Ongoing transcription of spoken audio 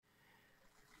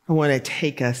I want to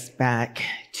take us back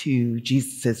to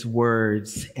Jesus'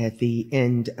 words at the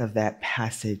end of that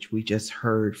passage we just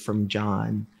heard from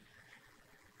John.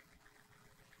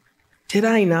 Did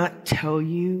I not tell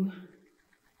you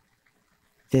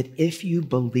that if you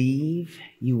believe,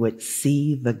 you would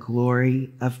see the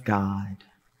glory of God?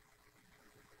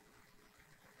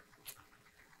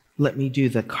 Let me do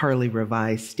the Carlye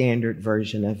Revised Standard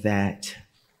version of that.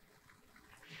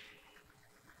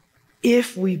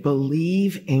 If we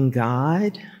believe in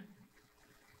God,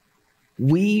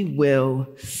 we will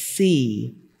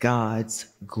see God's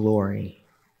glory.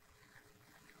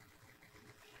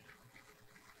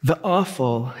 The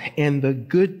awful and the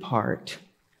good part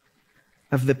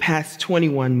of the past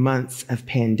 21 months of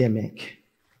pandemic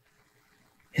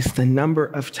is the number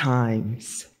of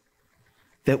times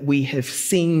that we have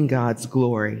seen God's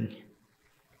glory.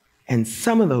 And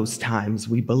some of those times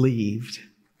we believed.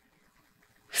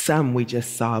 Some we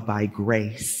just saw by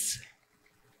grace.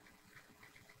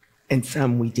 And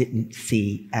some we didn't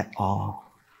see at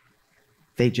all.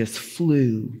 They just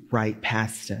flew right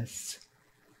past us.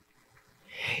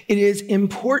 It is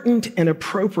important and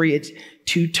appropriate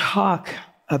to talk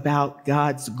about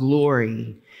God's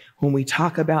glory when we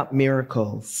talk about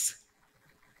miracles.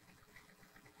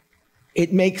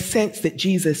 It makes sense that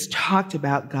Jesus talked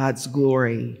about God's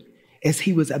glory as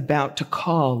he was about to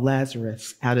call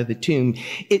Lazarus out of the tomb.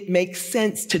 It makes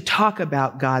sense to talk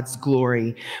about God's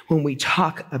glory when we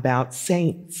talk about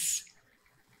saints.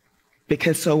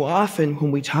 Because so often when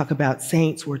we talk about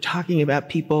saints, we're talking about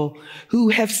people who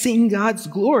have seen God's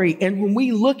glory. And when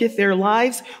we look at their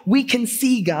lives, we can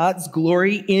see God's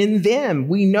glory in them.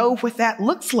 We know what that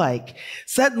looks like.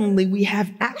 Suddenly we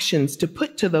have actions to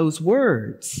put to those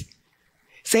words.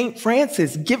 St.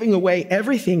 Francis giving away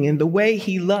everything in the way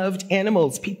he loved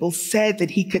animals. People said that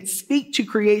he could speak to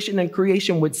creation and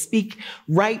creation would speak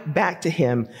right back to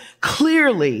him.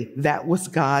 Clearly, that was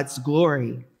God's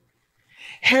glory.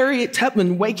 Harriet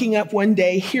Tubman waking up one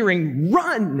day hearing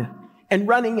run and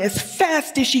running as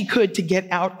fast as she could to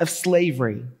get out of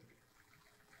slavery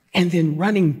and then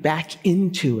running back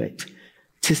into it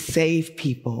to save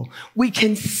people. We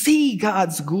can see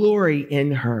God's glory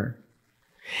in her.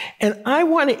 And I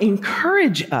want to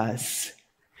encourage us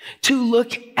to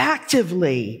look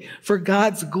actively for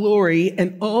God's glory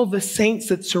and all the saints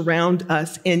that surround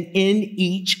us and in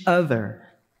each other.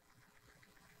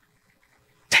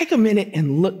 Take a minute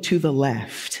and look to the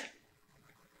left.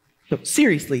 No,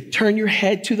 seriously, turn your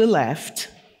head to the left.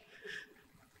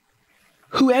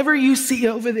 Whoever you see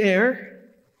over there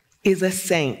is a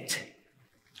saint.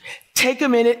 Take a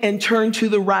minute and turn to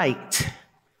the right.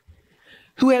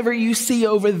 Whoever you see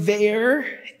over there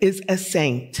is a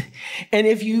saint. And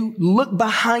if you look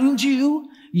behind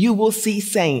you, you will see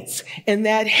saints. And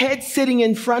that head sitting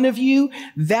in front of you,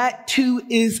 that too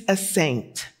is a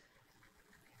saint.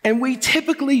 And we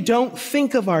typically don't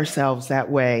think of ourselves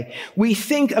that way. We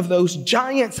think of those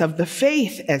giants of the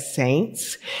faith as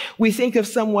saints. We think of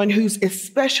someone who's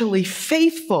especially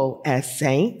faithful as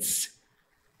saints.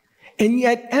 And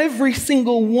yet every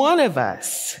single one of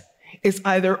us is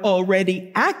either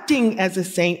already acting as a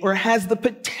saint or has the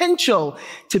potential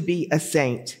to be a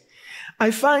saint.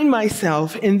 I find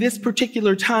myself in this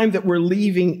particular time that we're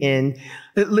living in,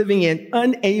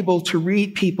 unable to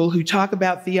read people who talk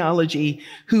about theology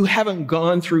who haven't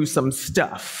gone through some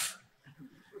stuff.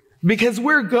 Because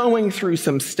we're going through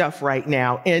some stuff right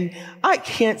now, and I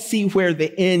can't see where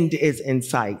the end is in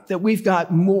sight, that we've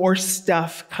got more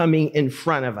stuff coming in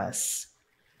front of us.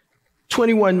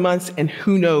 21 months and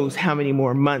who knows how many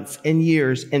more months and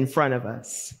years in front of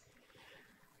us.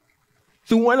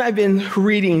 The one I've been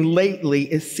reading lately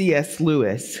is C.S.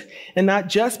 Lewis, and not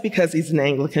just because he's an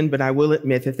Anglican, but I will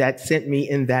admit that that sent me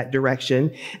in that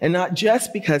direction, and not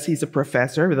just because he's a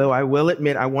professor, though I will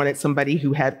admit I wanted somebody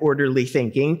who had orderly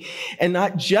thinking, and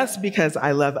not just because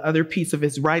I love other pieces of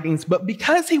his writings, but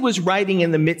because he was writing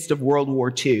in the midst of World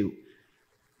War II.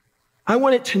 I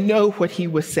wanted to know what he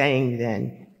was saying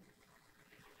then.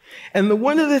 And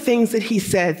one of the things that he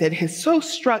said that has so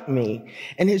struck me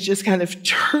and has just kind of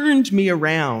turned me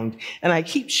around, and I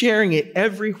keep sharing it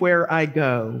everywhere I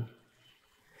go,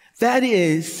 that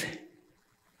is,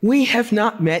 we have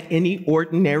not met any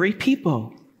ordinary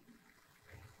people.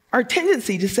 Our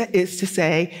tendency is to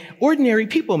say, ordinary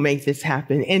people make this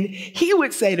happen. And he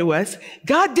would say to us,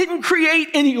 God didn't create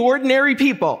any ordinary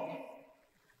people.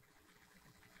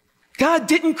 God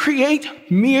didn't create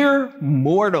mere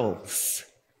mortals.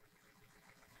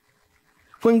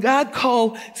 When God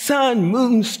called sun,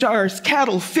 moon, stars,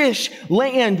 cattle, fish,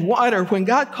 land, water, when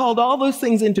God called all those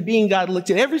things into being, God looked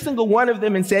at every single one of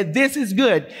them and said, this is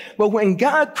good. But when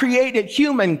God created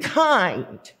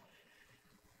humankind,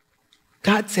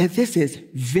 God said, this is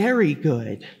very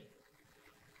good.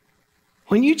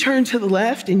 When you turn to the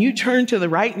left and you turn to the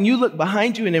right and you look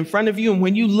behind you and in front of you, and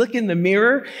when you look in the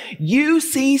mirror, you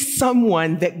see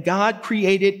someone that God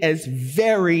created as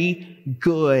very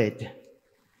good.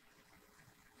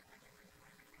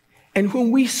 And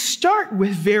when we start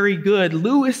with very good,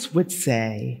 Lewis would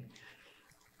say,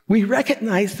 we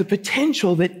recognize the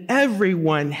potential that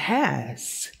everyone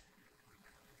has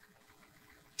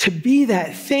to be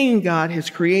that thing God has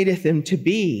created them to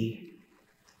be,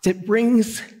 that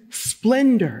brings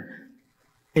splendor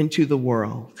into the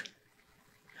world.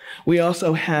 We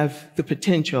also have the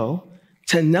potential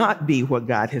to not be what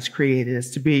God has created us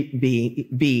to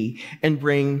be and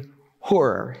bring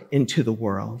horror into the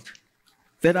world.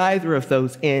 That either of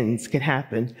those ends can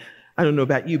happen. I don't know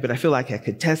about you, but I feel like I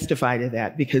could testify to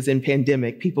that, because in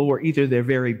pandemic, people were either their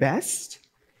very best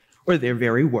or their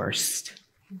very worst.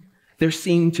 There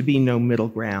seemed to be no middle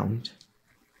ground.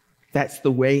 That's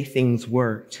the way things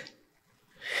worked.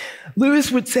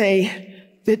 Lewis would say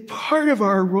that part of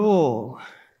our role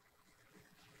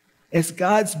as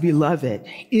God's beloved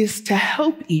is to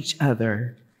help each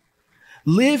other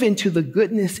live into the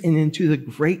goodness and into the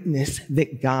greatness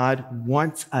that God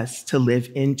wants us to live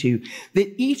into.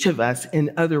 That each of us,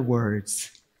 in other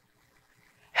words,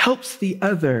 helps the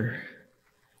other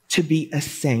to be a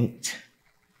saint.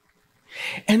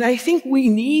 And I think we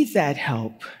need that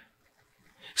help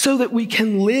so that we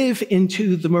can live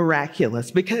into the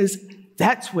miraculous, because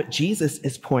that's what Jesus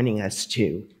is pointing us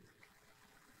to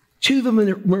the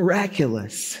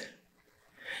miraculous,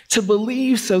 to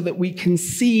believe so that we can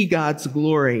see God's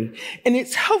glory. And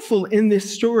it's helpful in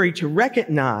this story to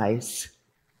recognize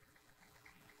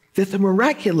that the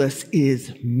miraculous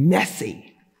is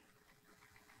messy.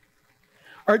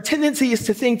 Our tendency is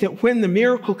to think that when the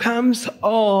miracle comes,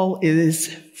 all is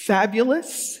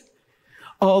fabulous.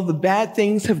 All the bad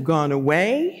things have gone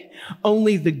away.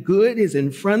 Only the good is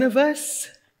in front of us.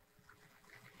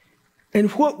 And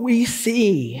what we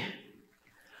see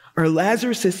are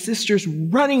Lazarus' sisters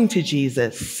running to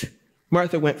Jesus.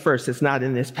 Martha went first. It's not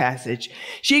in this passage.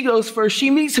 She goes first.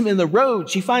 She meets him in the road.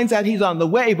 She finds out he's on the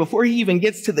way. Before he even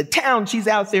gets to the town, she's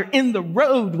out there in the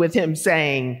road with him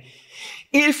saying,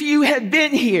 "If you had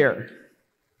been here,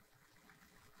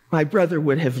 my brother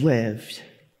would have lived."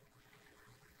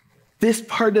 This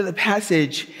part of the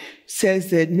passage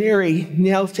says that Mary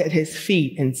knelt at his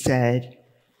feet and said,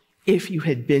 "If you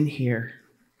had been here."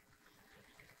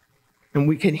 And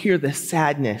we can hear the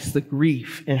sadness, the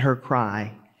grief in her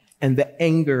cry, and the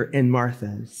anger in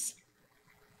Martha's.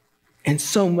 And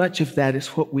so much of that is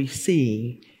what we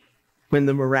see when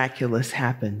the miraculous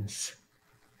happens.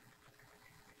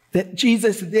 That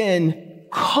Jesus then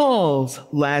calls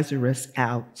Lazarus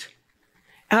out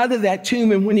of that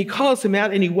tomb. And when he calls him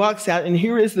out and he walks out, and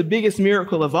here is the biggest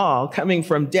miracle of all, coming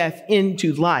from death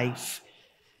into life,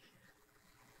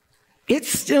 it's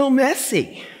still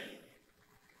messy.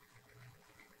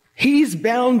 He's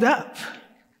bound up,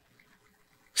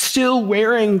 still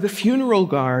wearing the funeral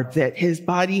garb that his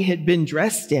body had been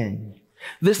dressed in.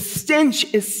 The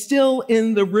stench is still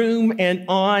in the room and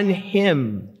on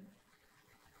him.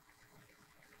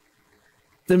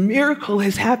 The miracle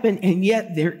has happened, and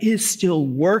yet there is still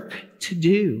work to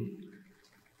do.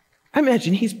 I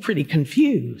imagine he's pretty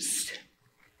confused.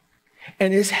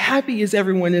 And as happy as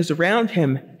everyone is around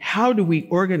him, how do we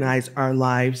organize our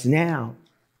lives now?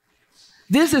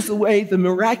 This is the way the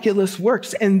miraculous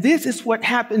works, and this is what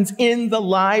happens in the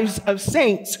lives of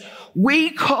saints. We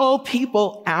call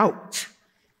people out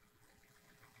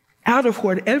of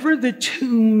whatever the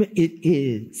tomb it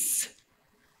is.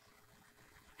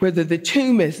 Whether the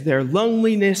tomb is their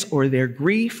loneliness or their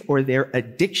grief or their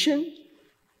addiction,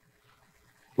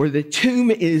 or the tomb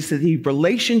is the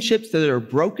relationships that are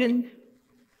broken,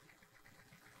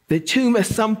 the tomb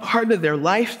is some part of their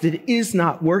life that is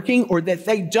not working or that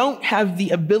they don't have the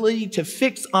ability to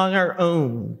fix on our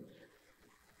own.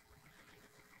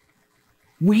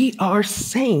 We are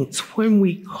saints when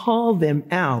we call them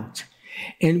out,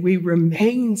 and we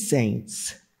remain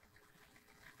saints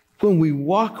when we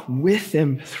walk with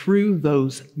them through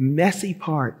those messy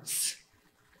parts.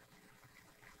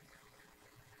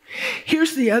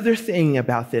 Here's the other thing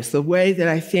about this, the way that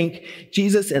I think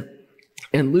Jesus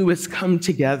and Lewis come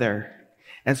together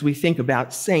as we think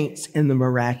about saints and the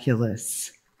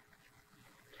miraculous.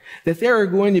 That there are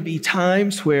going to be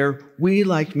times where we,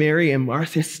 like Mary and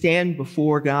Martha, stand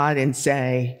before God and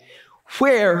say,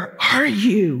 "Where are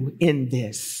you in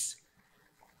this?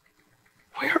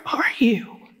 Where are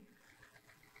you?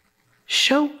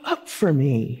 Show up for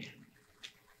me."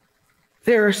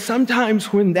 There are some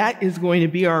times when that is going to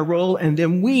be our role, and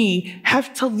then we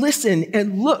have to listen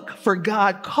and look for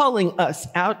God calling us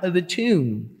out of the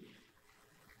tomb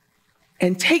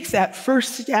and take that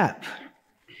first step,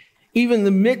 even in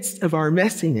the midst of our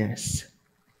messiness.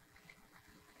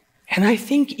 And I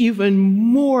think even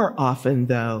more often,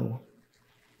 though,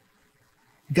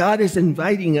 God is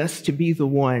inviting us to be the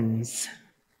ones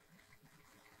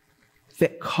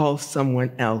that call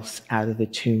someone else out of the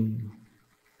tomb.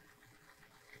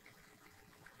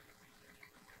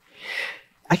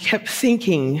 I kept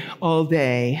thinking all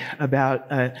day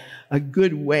about a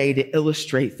good way to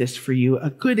illustrate this for you, a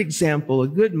good example, a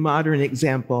good modern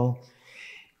example.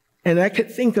 And I could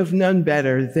think of none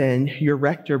better than your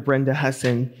rector, Brenda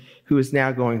Husson, who is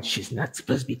now going, she's not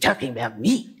supposed to be talking about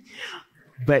me.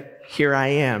 But here I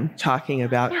am talking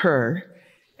about her.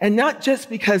 And not just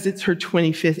because it's her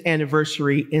 25th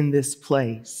anniversary in this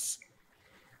place,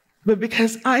 but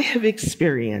because I have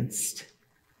experienced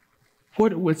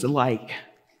what it was like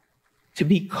to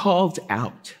be called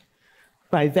out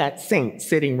by that saint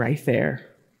sitting right there.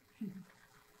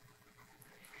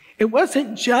 It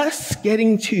wasn't just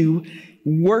getting to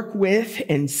work with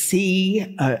and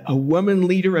see a woman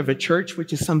leader of a church,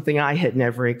 which is something I had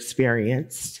never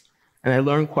experienced. And I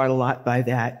learned quite a lot by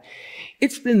that.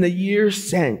 It's been the years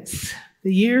since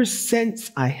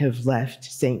I have left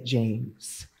St.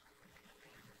 James,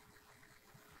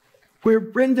 where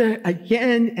Brenda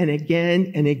again and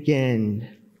again and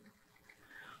again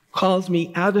calls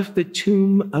me out of the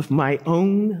tomb of my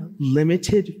own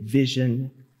limited vision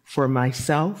for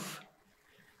myself,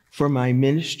 for my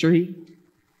ministry,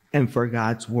 and for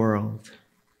God's world.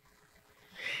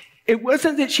 It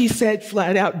wasn't that she said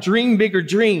flat out, dream bigger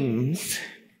dreams.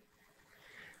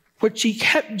 What she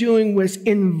kept doing was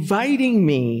inviting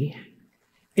me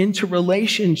into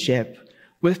relationship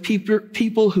with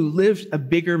people who lived a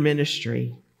bigger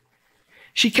ministry.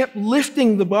 She kept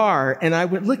lifting the bar, and I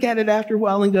would look at it after a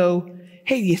while and go,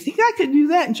 hey, do you think I could do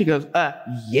that? And she goes,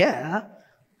 yeah,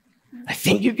 I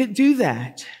think you could do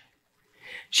that.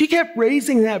 She kept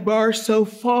raising that bar so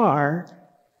far,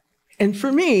 and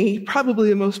for me, probably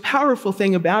the most powerful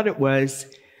thing about it was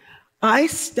I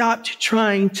stopped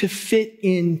trying to fit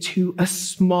into a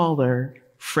smaller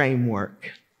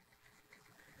framework.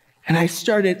 And I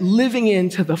started living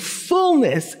into the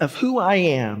fullness of who I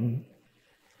am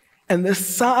and the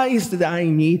size that I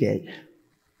needed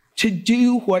to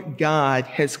do what God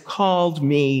has called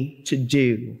me to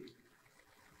do.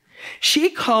 She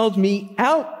called me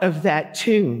out of that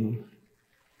tomb,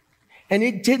 and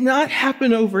it did not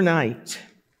happen overnight.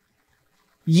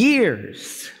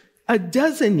 Years, a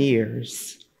dozen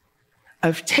years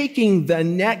of taking the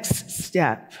next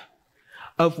step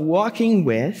of walking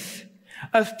with,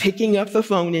 of picking up the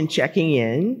phone and checking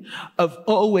in, of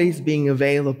always being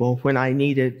available when I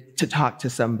needed to talk to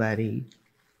somebody,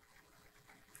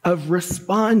 of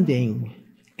responding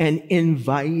and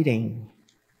inviting.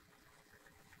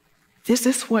 This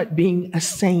is what being a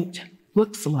saint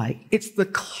looks like. It's the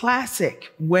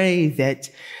classic way that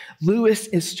Lewis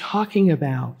is talking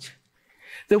about,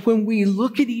 that when we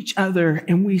look at each other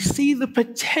and we see the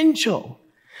potential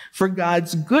for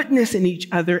God's goodness in each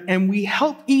other, and we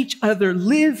help each other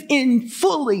live in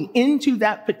fully into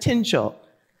that potential,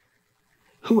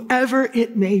 whoever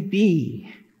it may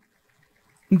be,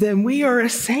 then we are a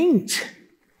saint.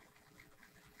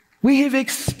 We have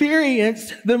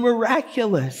experienced the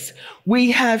miraculous.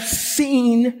 We have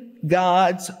seen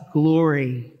God's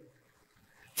glory.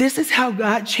 This is how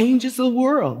God changes the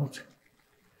world.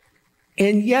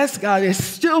 And yes, God is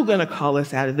still going to call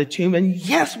us out of the tomb. And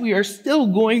yes, we are still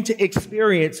going to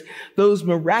experience those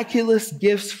miraculous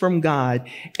gifts from God.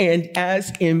 And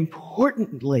as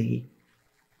importantly,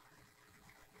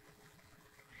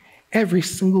 every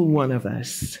single one of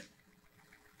us,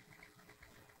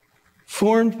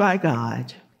 formed by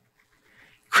God,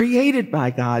 created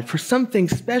by God for something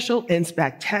special and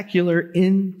spectacular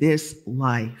in this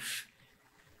life,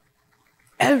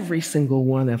 every single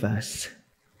one of us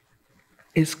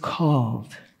is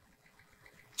called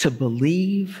to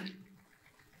believe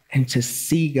and to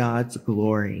see God's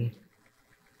glory.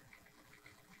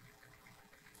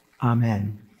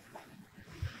 Amen.